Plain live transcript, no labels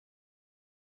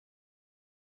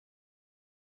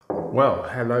Well,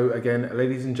 hello again,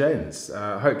 ladies and gents.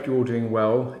 I hope you're all doing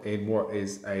well in what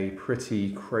is a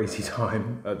pretty crazy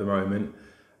time at the moment.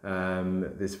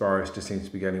 This virus just seems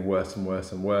to be getting worse and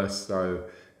worse and worse. So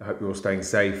I hope you're all staying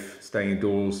safe, staying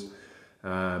indoors,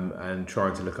 and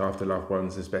trying to look after loved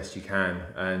ones as best you can.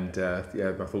 And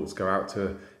yeah, my thoughts go out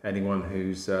to anyone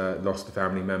who's lost a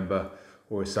family member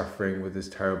or is suffering with this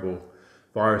terrible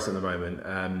virus at the moment.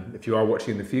 If you are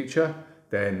watching in the future,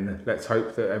 then let's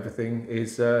hope that everything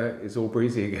is all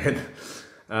breezy again.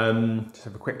 Just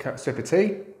have a quick sip of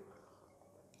tea.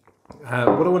 What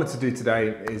I wanted to do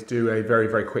today is do a very,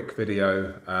 very quick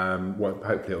video. Well,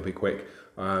 hopefully it'll be quick,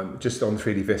 just on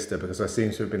 3D Vista, because I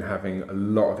seem to have been having a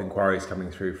lot of inquiries coming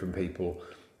through from people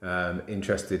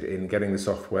interested in getting the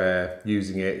software,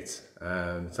 using it.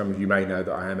 Some of you may know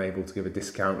that I am able to give a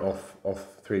discount off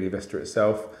 3D Vista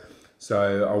itself.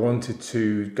 So I wanted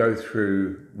to go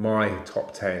through my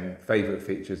top 10 favourite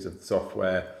features of the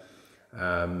software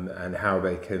and how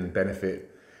they can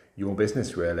benefit your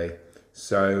business really.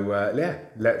 So yeah,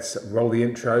 let's roll the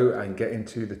intro and get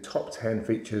into the top 10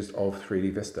 features of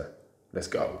 3D Vista. Let's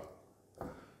go.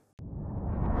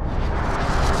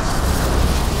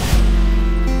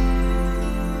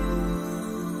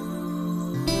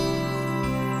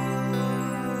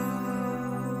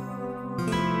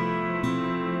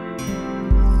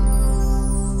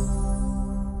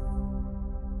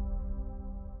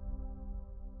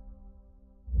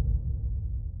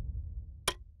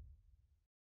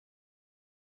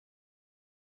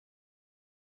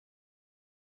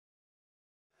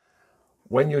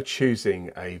 When you're choosing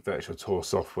a virtual tour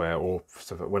software, or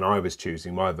when I was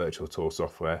choosing my virtual tour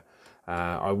software,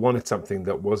 I wanted something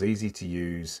that was easy to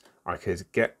use. I could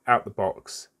get out the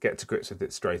box, get to grips with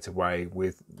it straight away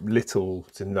with little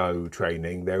to no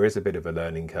training. There is a bit of a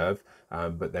learning curve,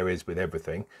 but there is with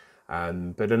everything.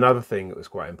 But another thing that was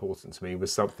quite important to me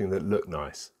was something that looked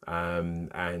nice.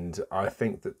 And I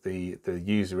think that the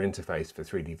user interface for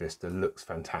 3D Vista looks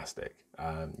fantastic.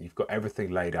 You've got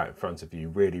everything laid out in front of you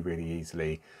really, really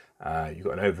easily. You've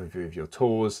got an overview of your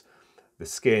tours, the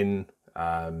skin,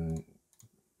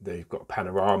 you've got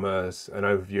panoramas, an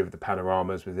overview of the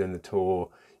panoramas within the tour.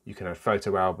 You can have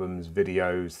photo albums,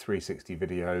 videos, 360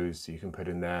 videos you can put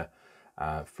in there.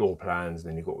 Floor plans, and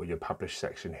then you've got all your published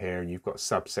section here, and you've got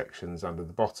subsections under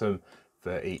the bottom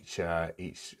for each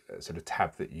sort of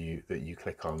tab that you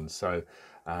click on. So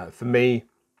for me,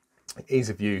 ease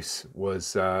of use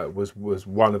was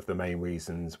one of the main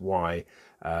reasons why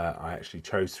I actually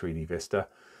chose 3D Vista.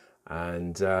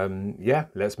 And yeah,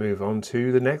 let's move on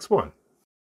to the next one.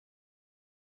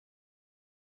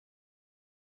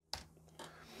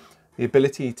 The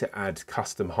ability to add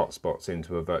custom hotspots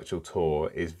into a virtual tour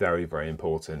is very, very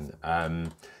important.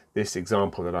 This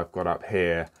example that I've got up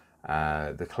here,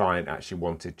 the client actually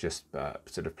wanted just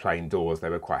sort of plain doors. They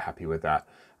were quite happy with that.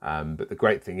 But the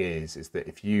great thing is that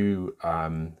if you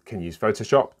can use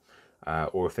Photoshop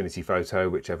or Affinity Photo,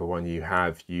 whichever one you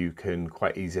have, you can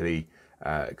quite easily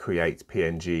create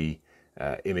PNG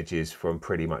images from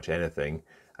pretty much anything.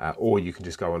 Or you can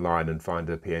just go online and find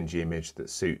a PNG image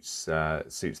that suits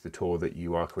the tour that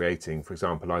you are creating. For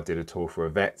example, I did a tour for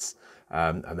a vets,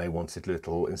 and they wanted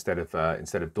little, instead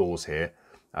of doors here,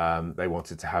 they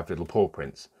wanted to have little paw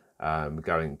prints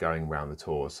going around the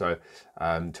tour. So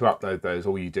to upload those,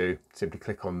 all you do, simply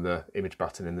click on the image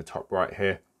button in the top right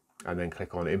here, and then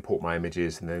click on import my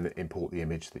images, and then import the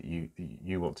image that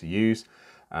you want to use.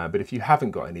 But if you haven't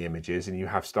got any images and you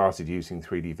have started using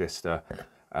 3D Vista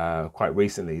quite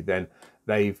recently, then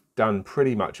they've done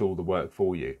pretty much all the work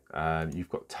for you. You've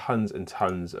got tons and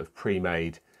tons of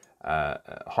pre-made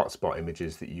hotspot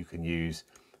images that you can use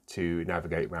to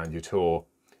navigate around your tour,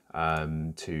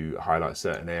 to highlight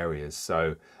certain areas.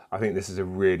 So I think this is a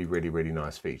really, really, really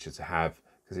nice feature to have,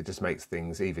 because it just makes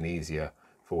things even easier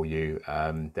for you.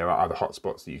 There are other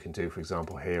hotspots that you can do. For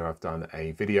example, here I've done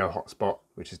a video hotspot,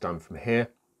 which is done from here,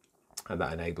 and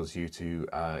that enables you to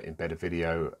embed a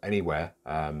video anywhere.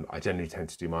 I generally tend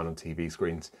to do mine on TV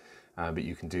screens, but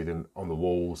you can do them on the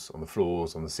walls, on the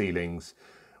floors, on the ceilings,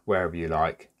 wherever you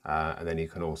like. And then you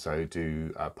can also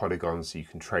do polygons, so you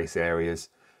can trace areas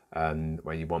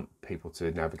where you want people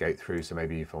to navigate through. So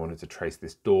maybe if I wanted to trace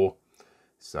this door,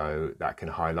 so that can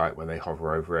highlight when they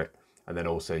hover over it. And then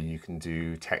also you can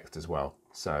do text as well.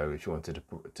 So if you wanted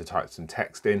to type some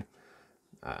text in,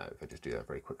 if I just do that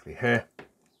very quickly here.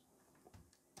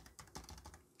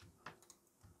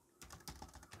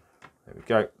 There we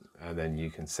go, and then you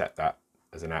can set that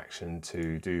as an action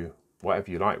to do whatever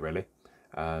you like really.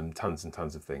 Tons and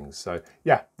tons of things. So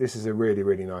yeah, this is a really,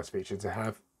 really nice feature to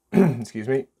have excuse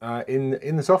me,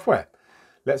 in the software.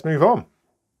 Let's move on.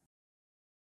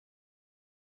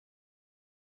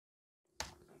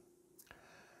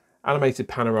 Animated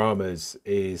panoramas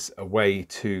is a way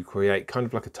to create kind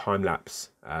of like a time lapse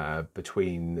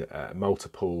between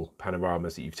multiple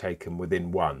panoramas that you've taken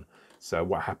within one. So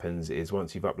what happens is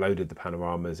once you've uploaded the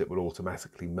panoramas, it will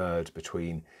automatically merge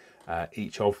between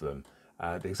each of them.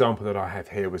 The example that I have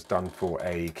here was done for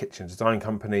a kitchen design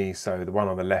company. So the one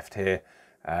on the left here,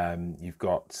 you've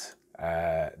got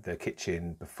the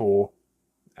kitchen before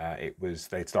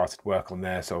they'd started work on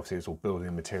there, so obviously it's all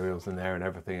building materials in there and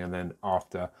everything, and then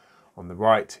after, on the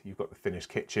right, you've got the finished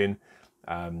kitchen.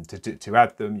 To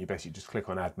add them, you basically just click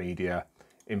on Add Media,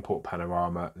 Import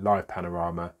Panorama, Live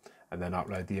Panorama, and then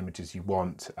upload the images you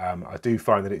want. I do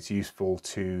find that it's useful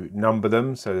to number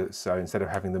them, so instead of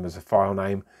having them as a file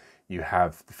name, you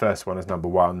have the first one as number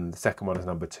 1, the second one as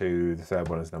number 2, the third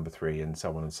one as number 3, and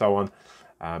so on and so on.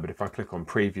 But if I click on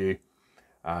Preview,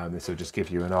 this will just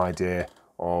give you an idea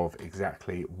of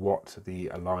exactly what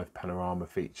the Live Panorama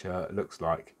feature looks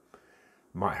like.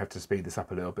 Might have to speed this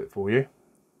up a little bit for you.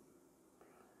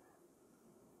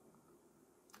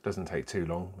 Doesn't take too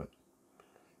long, but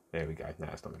there we go. No,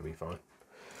 it's not going to be fine.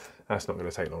 That's not going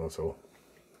to take long at all.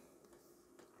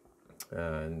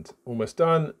 And almost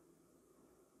done.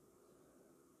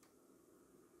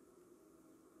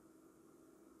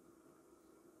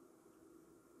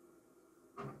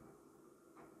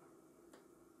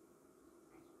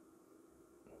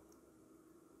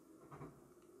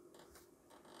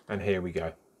 And here we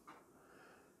go.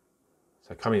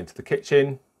 So coming into the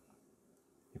kitchen,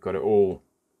 you've got it all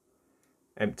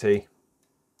empty.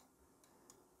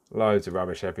 Loads of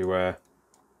rubbish everywhere.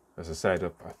 As I said,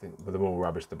 I think the more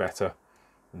rubbish the better.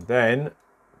 And then,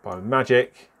 by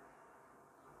magic,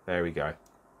 there we go.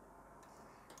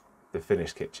 The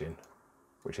finished kitchen,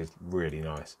 which is really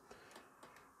nice.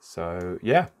 So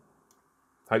yeah,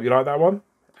 hope you like that one.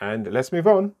 And let's move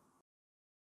on.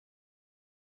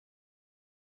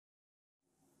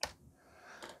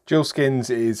 Dual skins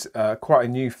is quite a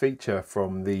new feature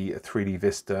from the 3D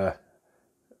Vista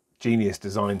genius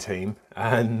design team,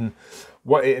 and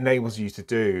what it enables you to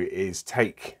do is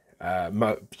take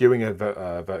viewing a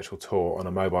virtual tour on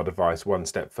a mobile device one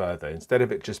step further. Instead of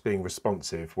it just being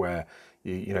responsive, where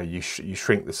you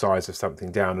shrink the size of something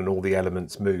down and all the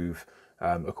elements move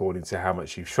according to how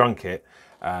much you've shrunk it,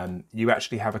 you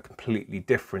actually have a completely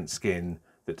different skin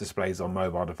that displays on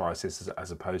mobile devices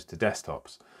as opposed to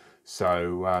desktops.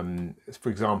 So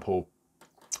for example,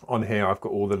 on here I've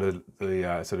got all the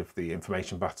sort of the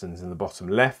information buttons in the bottom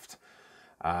left,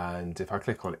 and if I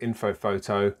click on info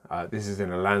photo, this is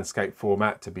in a landscape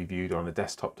format to be viewed on a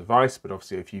desktop device, but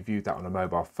obviously if you viewed that on a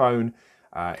mobile phone,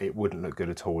 it wouldn't look good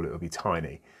at all. It would be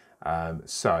tiny.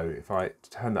 So if I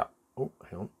turn that, oh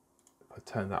hang on, if I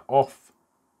turn that off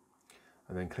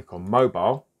and then click on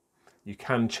mobile, you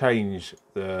can change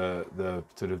the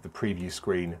sort of the preview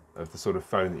screen of the sort of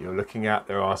phone that you're looking at.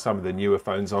 There are some of the newer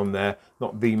phones on there,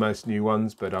 not the most new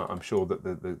ones, but I'm sure that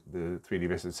the 3D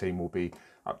Vista team will be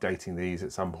updating these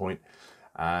at some point.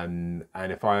 And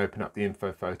if I open up the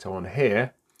info photo on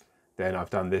here, then I've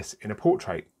done this in a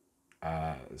portrait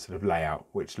sort of layout,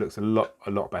 which looks a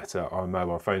lot better on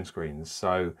mobile phone screens.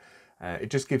 So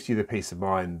it just gives you the peace of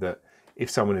mind that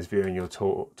if someone is viewing your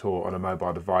tour on a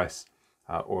mobile device,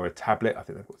 or a tablet. I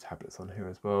think they've got tablets on here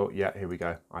as well. Yeah, here we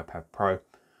go, iPad Pro,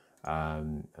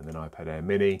 and then iPad Air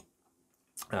Mini.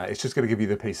 It's just going to give you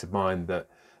the peace of mind that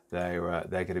they're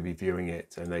going to be viewing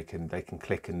it, and they can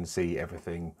click and see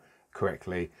everything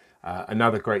correctly.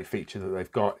 Another great feature that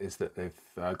they've got is that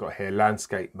they've got here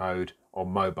landscape mode on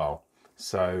mobile.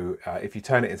 So if you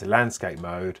turn it into landscape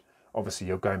mode, obviously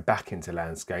you're going back into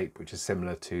landscape, which is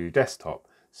similar to desktop.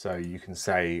 So you can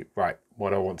say, right,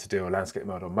 what I want to do on landscape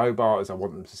mode on mobile is I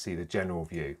want them to see the general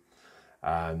view,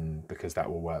 because that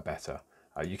will work better.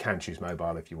 You can choose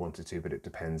mobile if you wanted to, but it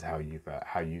depends how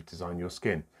you design your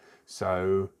skin.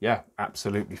 So yeah,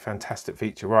 absolutely fantastic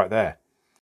feature right there.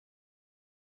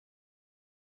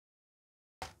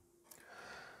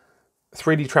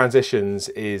 3D transitions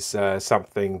is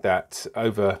something that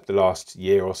over the last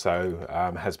year or so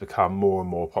has become more and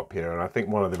more popular, and I think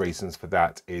one of the reasons for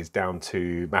that is down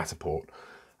to Matterport.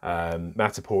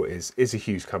 Matterport is a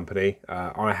huge company.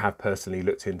 I have personally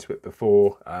looked into it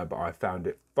before, but I found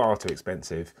it far too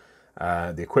expensive.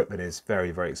 The equipment is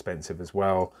very, very expensive as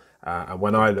well. And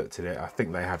when I looked at it, I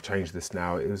think they have changed this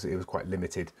now. It was quite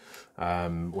limited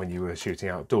when you were shooting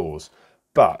outdoors.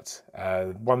 But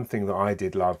one thing that I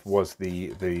did love was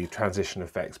the transition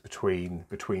effects between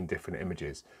different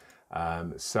images.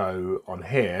 So on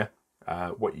here,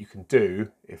 what you can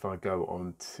do, if I go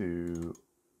on to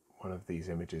one of these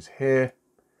images here,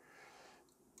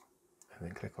 and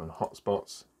then click on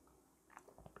hotspots,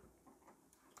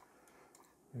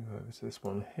 Move over to this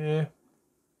one here.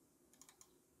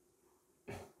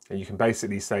 And you can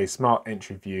basically say Smart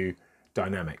Entry View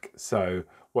Dynamic. So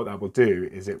what that will do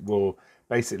is it will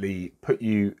basically put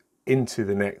you into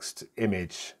the next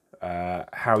image,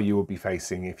 how you will be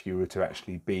facing if you were to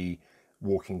actually be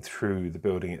walking through the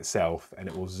building itself, and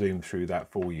it will zoom through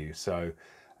that for you. So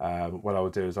what I will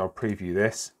do is I'll preview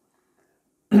this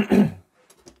and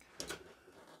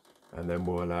then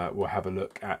we'll have a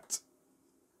look at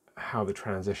how the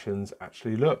transitions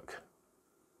actually look.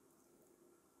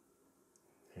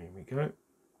 Here we go.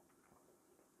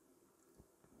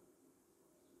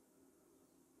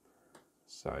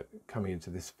 So coming into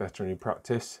this veterinary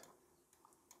practice,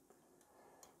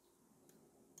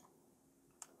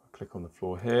 I'll click on the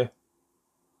floor here.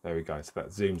 There we go. So that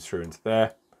zooms through into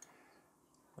there,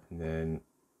 and then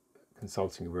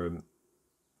consulting room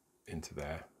into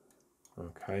there.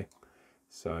 Okay,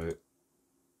 so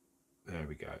there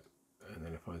we go. And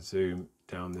then if I zoom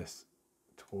down this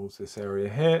towards this area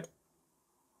here,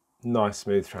 nice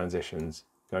smooth transitions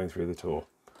going through the tour.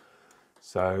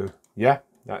 So yeah,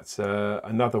 that's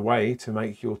another way to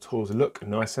make your tours look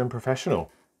nice and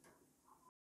professional.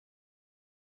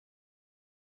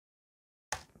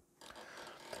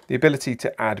 The ability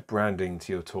to add branding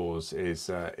to your tours is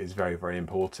very, very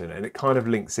important, and it kind of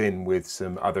links in with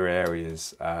some other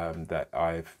areas that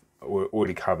I've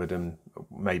already covered and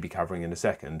may be covering in a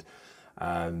second.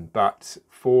 But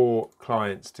for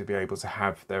clients to be able to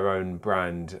have their own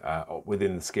brand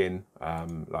within the skin,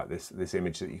 like this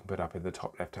image that you can put up in the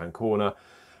top left-hand corner,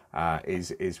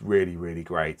 is really, really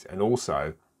great. And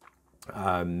also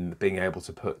being able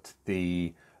to put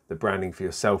the branding for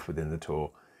yourself within the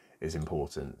tour is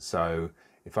important. So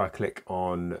if I click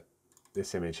on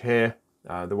this image here,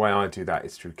 the way I do that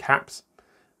is through caps.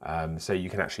 So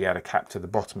you can actually add a cap to the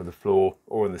bottom of the floor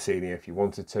or on the ceiling if you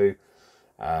wanted to.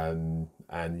 And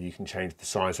you can change the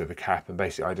size of the cap, and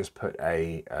basically I just put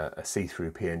a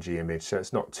see-through PNG image, so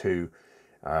it's not too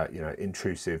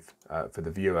intrusive for the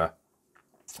viewer.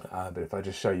 But if I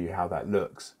just show you how that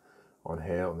looks on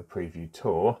here on the preview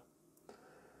tour.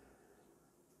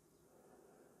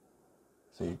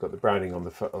 So you've got the branding on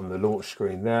the launch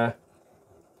screen there,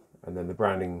 and then the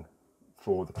branding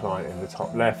for the client in the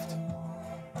top left,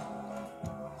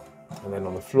 and then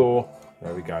on the floor,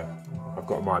 there we go, I've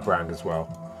got my brand as well.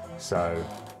 So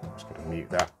I'm just going to mute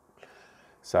that.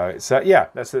 So it's yeah,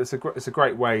 it's a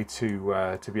great way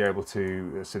to be able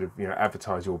to sort of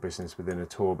advertise your business within a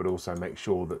tour, but also make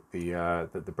sure that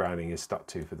the branding is stuck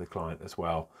to for the client as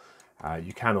well.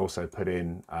 You can also put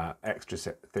in extra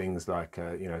things like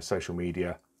social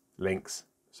media links.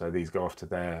 So these go off to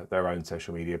their own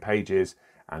social media pages,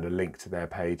 and a link to their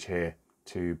page here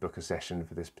to book a session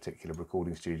for this particular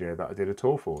recording studio that I did a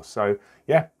tour for. So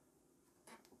yeah,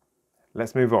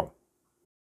 let's move on.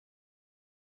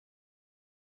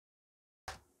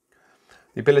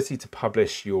 The ability to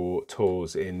publish your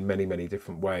tours in many, many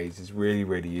different ways is really,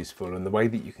 really useful. And the way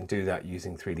that you can do that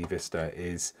using 3D Vista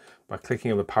is by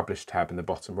clicking on the Publish tab in the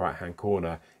bottom right-hand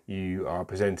corner. You are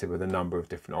presented with a number of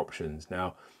different options.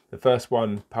 Now, the first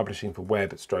one, publishing for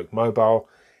web / mobile,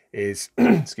 is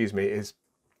excuse me, is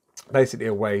basically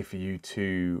a way for you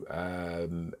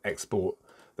to export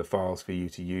the files for you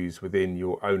to use within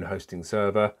your own hosting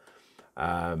server,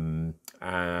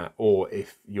 or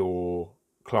if your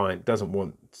client doesn't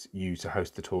want you to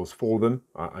host the tours for them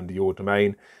under your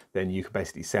domain, then you can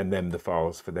basically send them the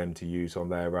files for them to use on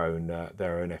their own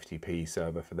FTP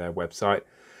server for their website.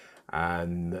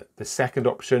 And the second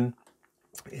option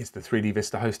is the 3D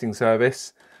Vista hosting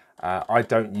service. I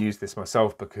don't use this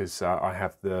myself because I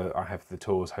have the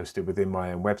tours hosted within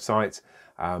my own website,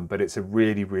 but it's a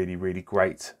really, really, really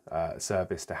great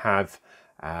service to have.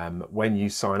 When you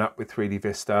sign up with 3D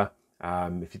Vista,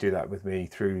 if you do that with me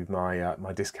through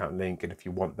my discount link, and if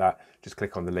you want that, just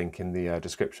click on the link in the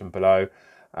description below.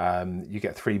 You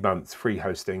get 3 months free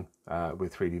hosting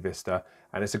with 3D Vista,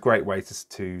 and it's a great way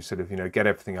to sort of get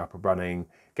everything up and running,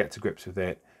 get to grips with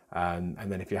it. And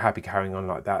then if you're happy carrying on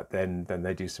like that, then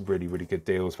they do some really, really good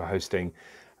deals for hosting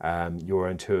your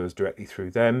own tours directly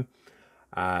through them.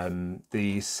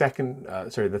 The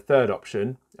third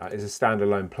option is a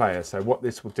standalone player. So what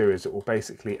this will do is it will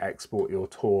basically export your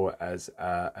tour as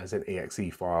an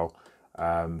exe file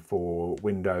for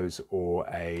Windows or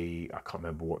I can't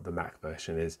remember what the Mac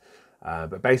version is,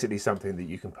 but basically something that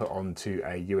you can put onto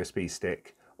a USB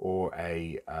stick or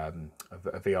a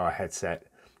VR headset,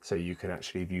 so you can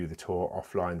actually view the tour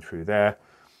offline through there.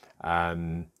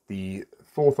 The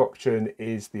fourth option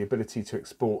is the ability to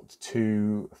export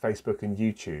to Facebook and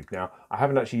YouTube. Now, I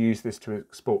haven't actually used this to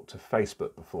export to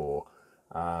Facebook before,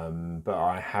 but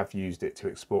I have used it to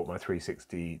export my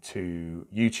 360 to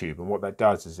YouTube. And what that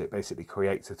does is it basically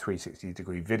creates a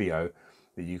 360-degree video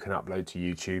that you can upload to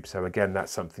YouTube. So again,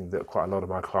 that's something that quite a lot of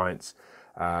my clients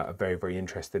are very, very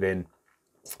interested in.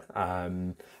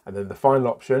 And then the final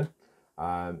option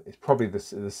is probably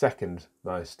the second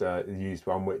most used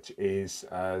one, which is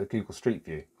the Google Street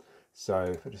View. So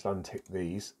if I just untick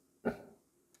these and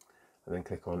then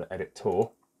click on Edit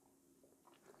Tour,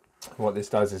 what this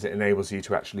does is it enables you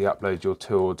to actually upload your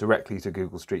tour directly to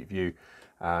Google Street View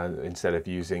instead of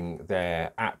using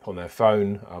their app on their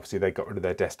phone. Obviously, they got rid of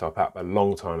their desktop app a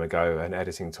long time ago, and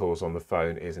editing tours on the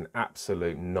phone is an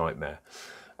absolute nightmare.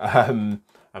 And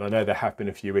I know there have been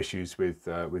a few issues with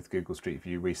Google Street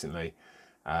View recently,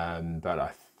 but I'm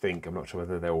not sure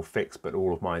whether they're all fixed, but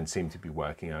all of mine seem to be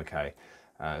working okay.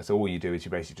 So all you do is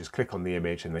you basically just click on the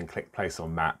image and then click Place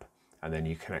on Map, and then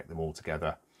you connect them all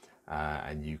together.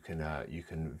 And you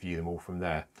can view them all from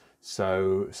there.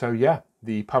 So yeah,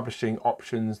 the publishing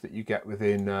options that you get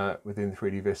within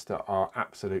 3D Vista are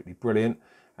absolutely brilliant.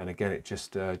 And again, it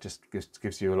just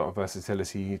gives you a lot of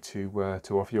versatility to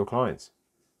offer your clients.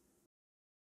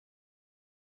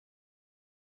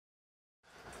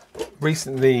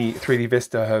 Recently, 3D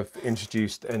Vista have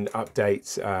introduced an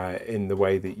update in the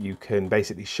way that you can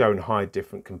basically show and hide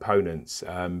different components.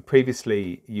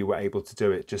 Previously, you were able to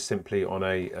do it just simply on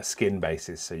a skin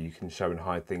basis, so you can show and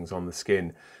hide things on the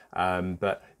skin.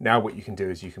 But now what you can do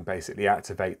is you can basically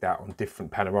activate that on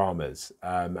different panoramas.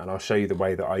 And I'll show you the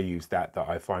way that I use that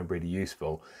I find really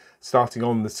useful. Starting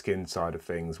on the skin side of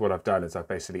things, what I've done is I've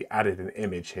basically added an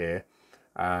image here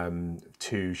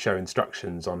to show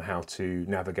instructions on how to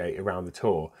navigate around the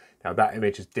tour. Now that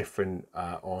image is different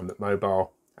on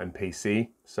mobile and PC.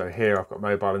 So here I've got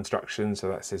mobile instructions, so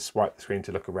that says swipe the screen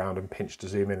to look around and pinch to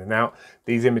zoom in and out.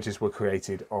 These images were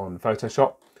created on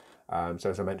Photoshop. So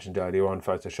as I mentioned earlier on,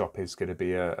 Photoshop is going to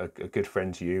be a good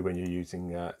friend to you when you're using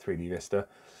 3D Vista.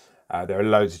 There are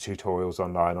loads of tutorials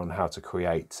online on how to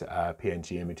create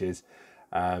PNG images,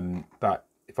 but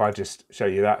if I just show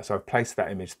you that, so I've placed that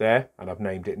image there and I've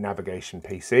named it Navigation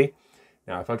PC.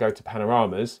 Now, if I go to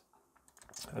Panoramas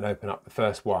and open up the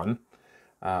first one,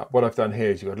 what I've done here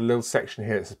is you've got a little section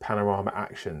here that says Panorama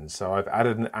Actions. So I've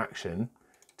added an action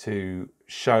to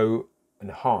show and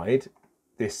hide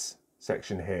this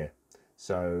section here.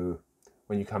 So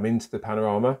when you come into the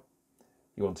panorama,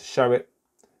 you want to show it,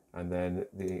 and then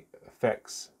the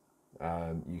effects,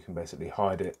 you can basically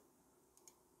hide it.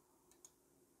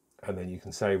 And then you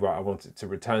can say, right, I want it to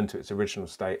return to its original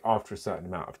state after a certain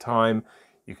amount of time.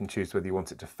 You can choose whether you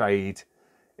want it to fade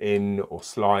in or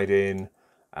slide in,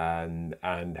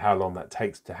 and how long that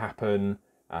takes to happen,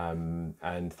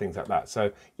 and things like that.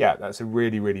 So yeah, that's a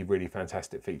really, really, really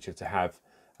fantastic feature to have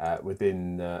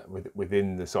within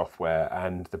the software,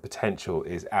 and the potential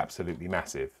is absolutely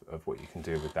massive of what you can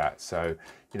do with that. So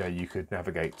you could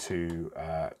navigate to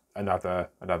another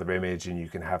image, and you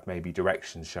can have maybe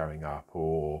directions showing up,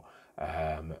 or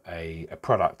a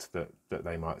product that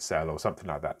they might sell, or something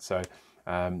like that. So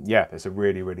yeah, it's a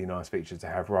really, really nice feature to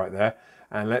have right there.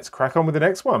 And let's crack on with the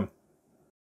next one.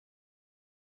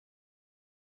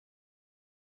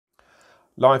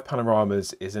 Live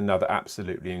panoramas is another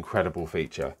absolutely incredible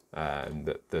feature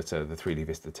that the 3D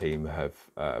Vista team have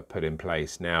put in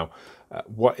place. Now,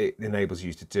 what it enables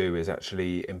you to do is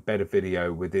actually embed a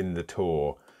video within the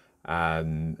tour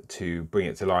to bring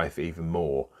it to life even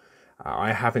more.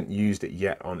 I haven't used it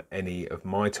yet on any of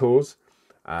my tours.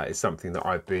 It's something that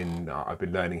I've been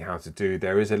learning how to do.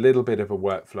 There is a little bit of a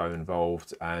workflow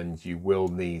involved, and you will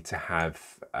need to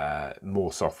have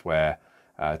more software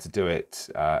to do it,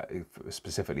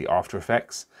 specifically After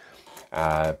Effects.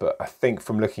 But I think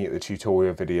from looking at the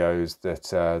tutorial videos that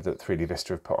 3D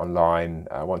Vista have put online,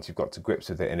 once you've got to grips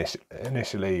with it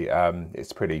initially,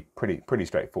 it's pretty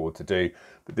straightforward to do.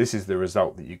 But this is the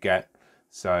result that you get.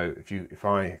 So if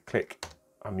I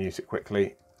unmute it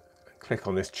quickly, click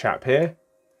on this chap here.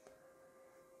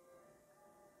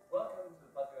 Welcome to the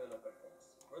Patio de los Perfums.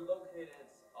 We're located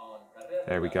on Carrera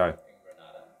There we go. in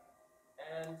Granada.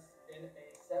 And in a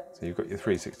So you've got your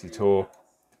 360 tour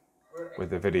with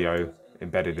the video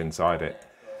embedded inside it.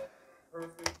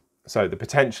 So the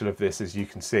potential of this, as you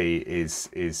can see, is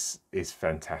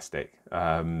fantastic.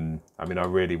 I mean, I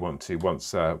really want to,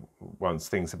 once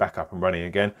things are back up and running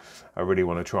again, I really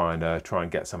want to try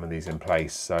and get some of these in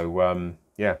place. So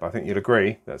yeah, I think you'd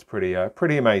agree that's pretty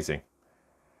amazing.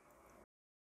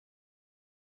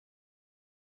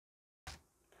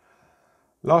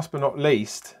 Last but not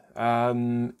least,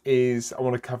 is I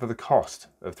want to cover the cost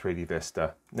of 3D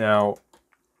Vista. Now,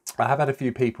 I have had a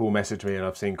few people message me, and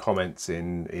I've seen comments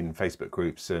in Facebook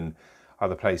groups, and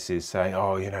other places saying,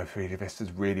 oh, you know, 3D Vista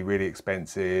is really, really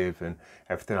expensive and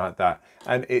everything like that.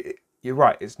 And you're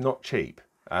right, it's not cheap.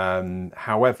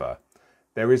 However,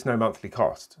 there is no monthly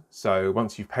cost. So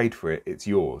once you've paid for it, it's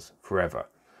yours forever.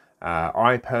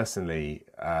 I personally,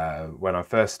 when I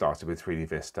first started with 3D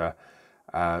Vista,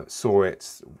 saw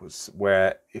it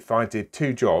where if I did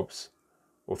 2 jobs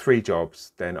or 3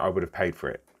 jobs, then I would have paid for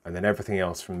it. And then everything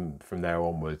else from there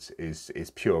onwards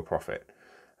is pure profit.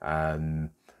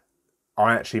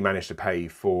 I actually managed to pay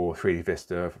for 3D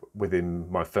Vista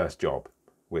within my first job,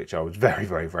 which I was very,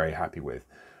 very, very happy with.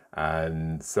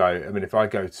 And so, I mean, if I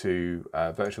go to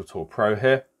Virtual Tour Pro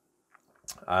here,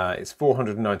 it's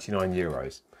 499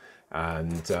 euros.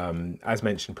 And as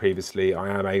mentioned previously, I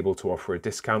am able to offer a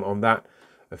discount on that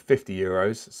of 50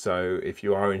 euros. So if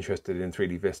you are interested in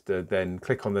 3D Vista, then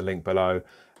click on the link below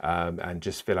and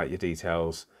just fill out your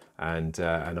details, and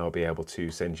I'll be able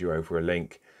to send you over a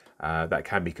link that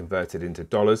can be converted into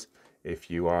dollars if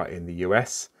you are in the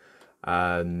US.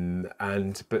 But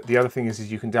the other thing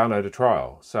is you can download a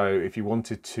trial. So if you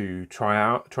wanted to try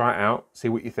it out, see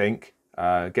what you think,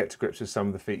 get to grips with some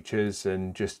of the features,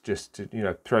 and just you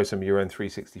know, throw some of your own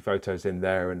 360 photos in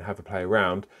there and have a play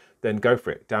around, then go for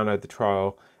it. Download the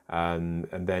trial, and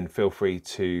then feel free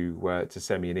to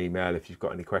send me an email if you've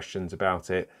got any questions about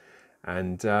it.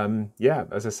 And yeah,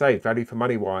 as I say, value for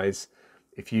money wise,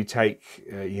 if you take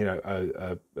you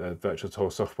know, a virtual tour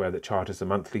software that charges a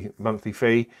monthly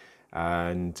fee,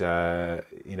 and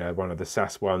you know, one of the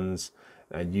SaaS ones,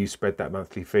 and you spread that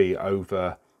monthly fee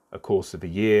over a course of a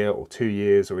year or 2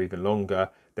 years or even longer,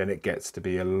 then it gets to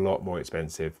be a lot more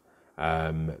expensive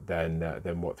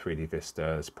than what 3D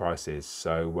Vista's price is.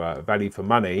 So value for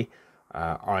money,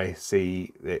 I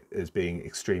see it as being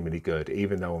extremely good,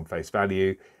 even though on face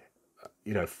value,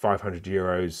 you know, 500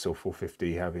 euros or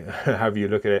 450, however you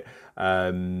look at it,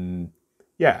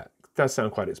 yeah, it does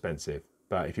sound quite expensive.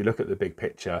 But if you look at the big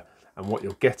picture and what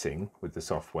you're getting with the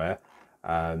software,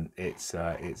 it's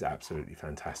absolutely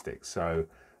fantastic. So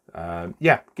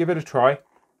yeah, give it a try,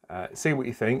 see what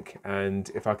you think, and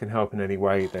if I can help in any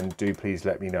way, then do please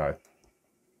let me know.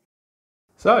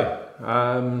 So,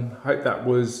 hope that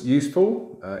was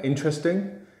useful,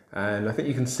 interesting, and I think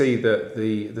you can see that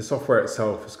the software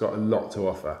itself has got a lot to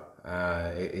offer.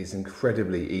 It is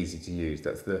incredibly easy to use.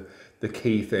 That's the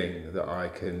key thing that I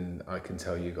can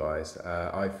tell you guys.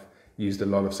 I've used a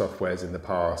lot of softwares in the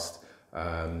past.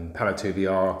 Palo 2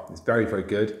 VR is very, very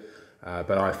good.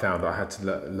 But I found that I had to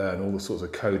learn all sorts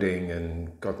of coding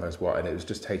and God knows what, and it was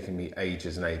just taking me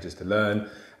ages and ages to learn,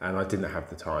 and I didn't have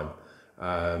the time.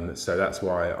 So that's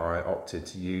why I opted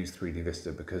to use 3D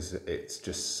Vista, because it's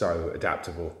just so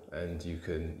adaptable, and you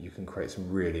can create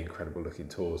some really incredible looking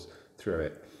tours through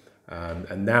it.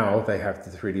 And now they have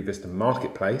the 3D Vista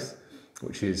Marketplace,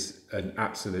 which is an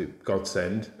absolute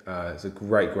godsend. It's a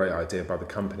great idea by the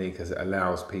company, because it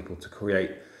allows people to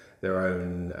create their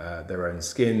own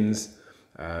skins,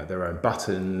 their own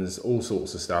buttons, all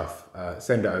sorts of stuff.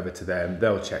 Send it over to them,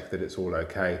 they'll check that it's all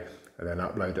okay, and then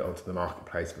upload it onto the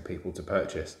marketplace for people to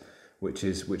purchase, which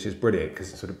is brilliant,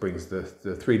 because it sort of brings the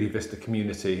 3D Vista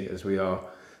community as we are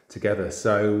together.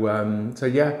 So so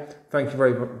yeah, thank you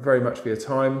very, very much for your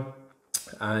time,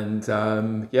 and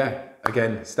yeah,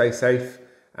 again, stay safe,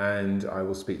 and I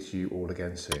will speak to you all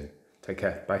again soon. Take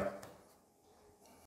care, bye.